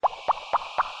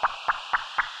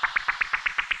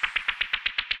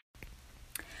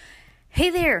Hey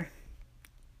there!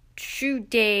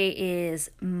 Today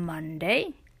is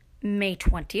Monday, May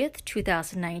 20th,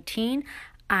 2019.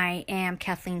 I am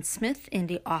Kathleen Smith,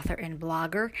 indie author and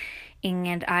blogger,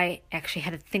 and I actually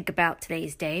had to think about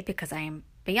today's day because I am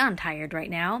beyond tired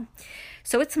right now.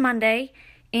 So it's Monday,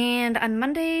 and on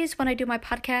Mondays when I do my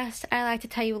podcast, I like to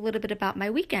tell you a little bit about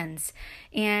my weekends.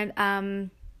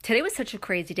 And today was such a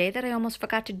crazy day that I almost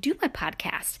forgot to do my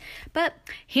podcast. But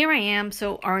here I am,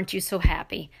 so aren't you so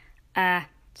happy?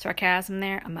 Sarcasm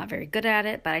there. I'm not very good at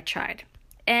it, but I tried.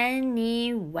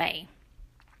 Anyway,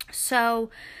 so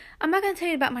I'm not going to tell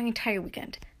you about my entire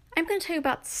weekend. I'm going to tell you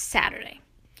about Saturday.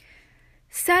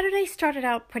 Saturday started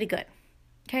out pretty good.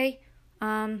 Okay?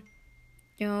 Got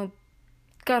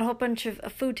a whole bunch of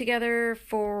food together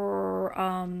for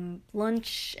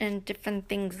lunch and different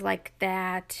things like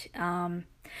that.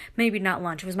 Maybe not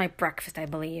lunch. It was my breakfast, I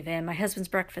believe, and my husband's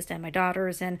breakfast and my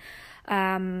daughter's. And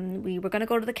we were going to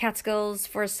go to the Catskills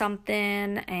for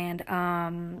something, and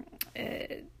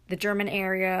the German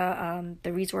area,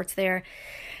 the resorts there.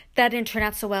 That didn't turn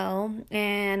out so well.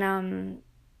 And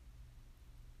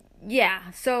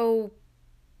so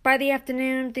by the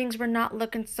afternoon, things were not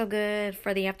looking so good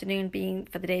for the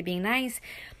day being nice.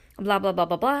 Blah, blah, blah,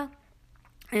 blah, blah.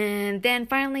 And then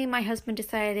finally, my husband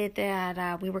decided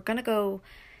that we were going to go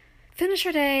finish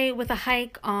our day with a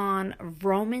hike on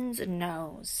Roman's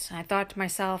Nose. I thought to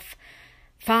myself,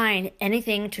 fine,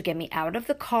 anything to get me out of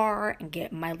the car and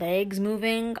get my legs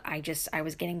moving. I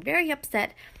was getting very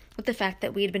upset with the fact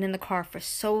that we had been in the car for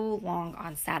so long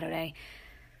on Saturday.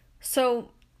 So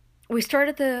we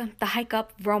started the hike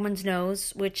up Roman's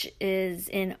Nose, which is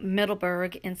in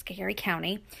Middleburg in Schoharie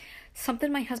County.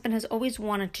 Something my husband has always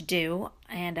wanted to do,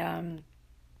 and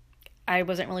I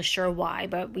wasn't really sure why,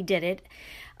 but we did it.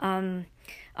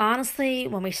 Honestly,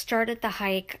 when we started the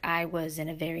hike, I was in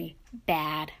a very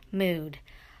bad mood.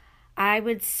 I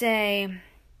would say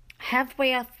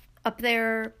halfway up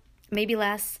there, maybe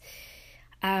less,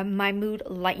 my mood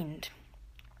lightened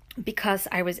because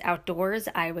I was outdoors,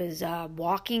 I was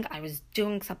walking, I was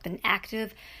doing something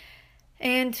active,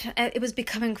 and it was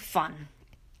becoming fun.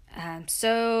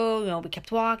 So we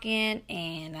kept walking,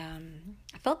 and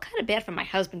I felt kind of bad for my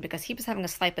husband because he was having a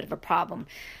slight bit of a problem.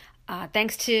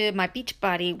 Thanks to my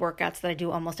Beachbody workouts that I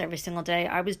do almost every single day,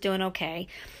 I was doing okay.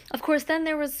 Of course, then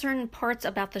there was certain parts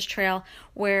about this trail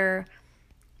where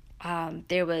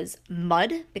there was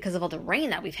mud because of all the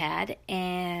rain that we've had,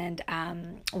 and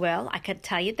I could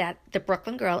tell you that the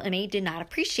Brooklyn girl in me did not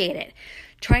appreciate it.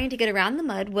 Trying to get around the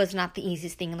mud was not the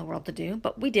easiest thing in the world to do,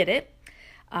 but we did it.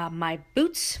 My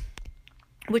boots,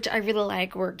 which I really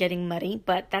like, were getting muddy,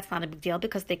 but that's not a big deal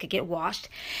because they could get washed.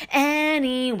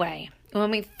 Anyway,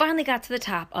 when we finally got to the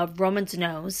top of Roman's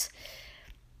Nose,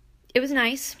 it was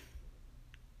nice.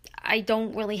 I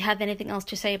don't really have anything else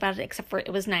to say about it except for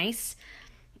it was nice.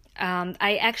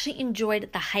 I actually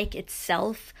enjoyed the hike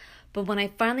itself, but when I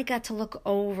finally got to look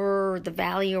over the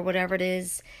valley or whatever it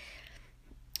is,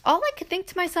 all I could think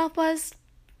to myself was,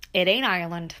 it ain't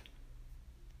Ireland.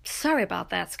 Sorry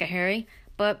about that, Schoharie,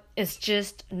 but it's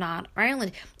just not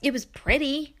Ireland. It was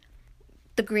pretty.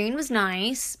 The green was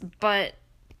nice, but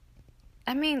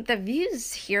the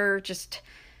views here just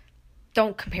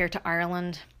don't compare to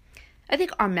Ireland. I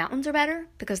think our mountains are better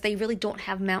because they really don't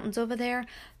have mountains over there.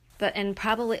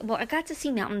 I got to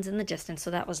see mountains in the distance, so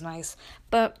that was nice.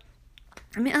 But,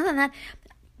 other than that,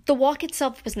 the walk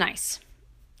itself was nice.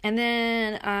 And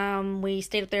then we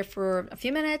stayed up there for a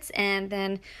few minutes, and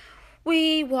then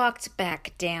we walked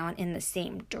back down in the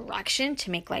same direction to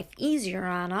make life easier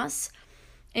on us.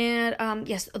 And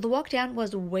yes, the walk down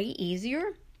was way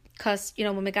easier because,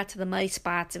 when we got to the muddy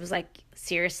spots, it was like,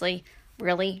 seriously,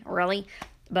 really?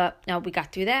 But no, we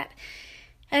got through that.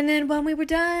 And then when we were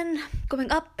done going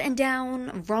up and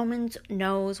down Roman's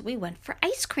Nose, we went for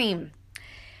ice cream.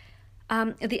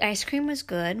 The ice cream was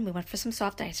good. We went for some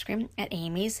soft ice cream at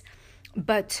Amy's,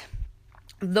 but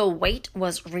the wait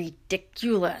was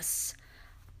ridiculous.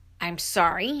 I'm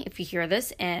sorry if you hear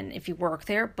this and if you work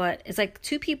there, but it's like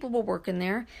 2 people were working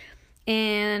there,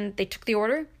 and they took the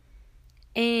order,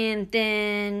 and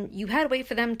then you had to wait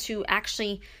for them to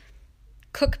actually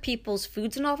cook people's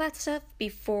foods and all that stuff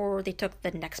before they took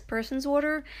the next person's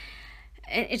order.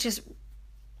 And it's just,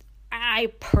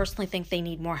 I personally think they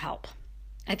need more help.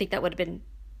 I think that would have been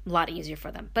a lot easier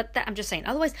for them. But I'm just saying,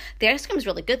 otherwise, the ice cream is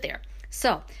really good there.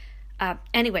 So,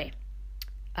 anyway,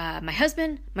 my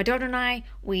husband, my daughter, and I,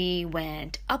 we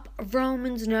went up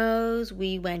Roman's Nose,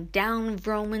 we went down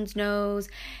Roman's Nose,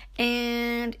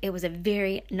 and it was a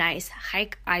very nice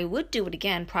hike. I would do it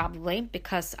again, probably,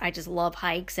 because I just love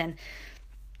hikes, and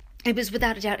it was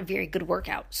without a doubt a very good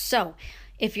workout. So,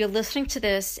 if you're listening to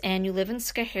this and you live in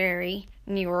Schoharie,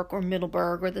 New York, or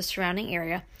Middleburg, or the surrounding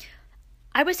area,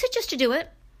 I would suggest you do it.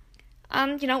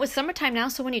 It's summertime now,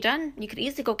 so when you're done, you could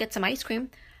easily go get some ice cream.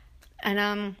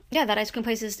 And, that ice cream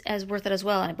place is worth it as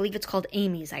well. And I believe it's called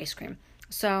Amy's Ice Cream.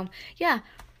 So,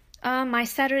 my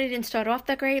Saturday didn't start off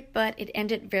that great, but it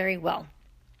ended very well.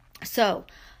 So,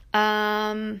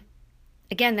 again,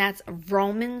 that's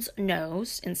Roman's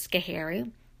Nose in Schoharie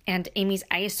and Amy's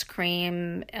Ice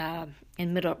Cream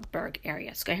in Middleburg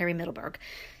area, Schoharie, Middleburg.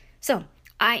 So,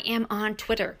 I am on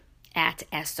Twitter at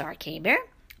SRKBear.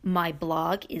 My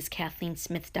blog is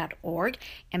KathleenSmith.org.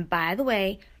 And by the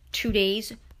way,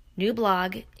 today's new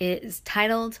blog is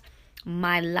titled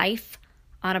My Life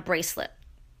on a Bracelet,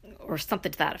 or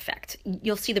something to that effect.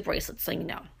 You'll see the bracelet so you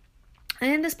know.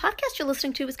 And this podcast you're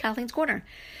listening to is Kathleen's Corner.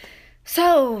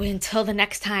 So until the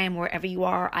next time, wherever you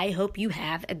are, I hope you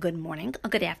have a good morning, a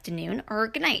good afternoon, or a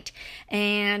good night.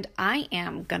 And I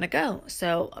am going to go.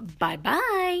 So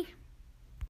bye-bye.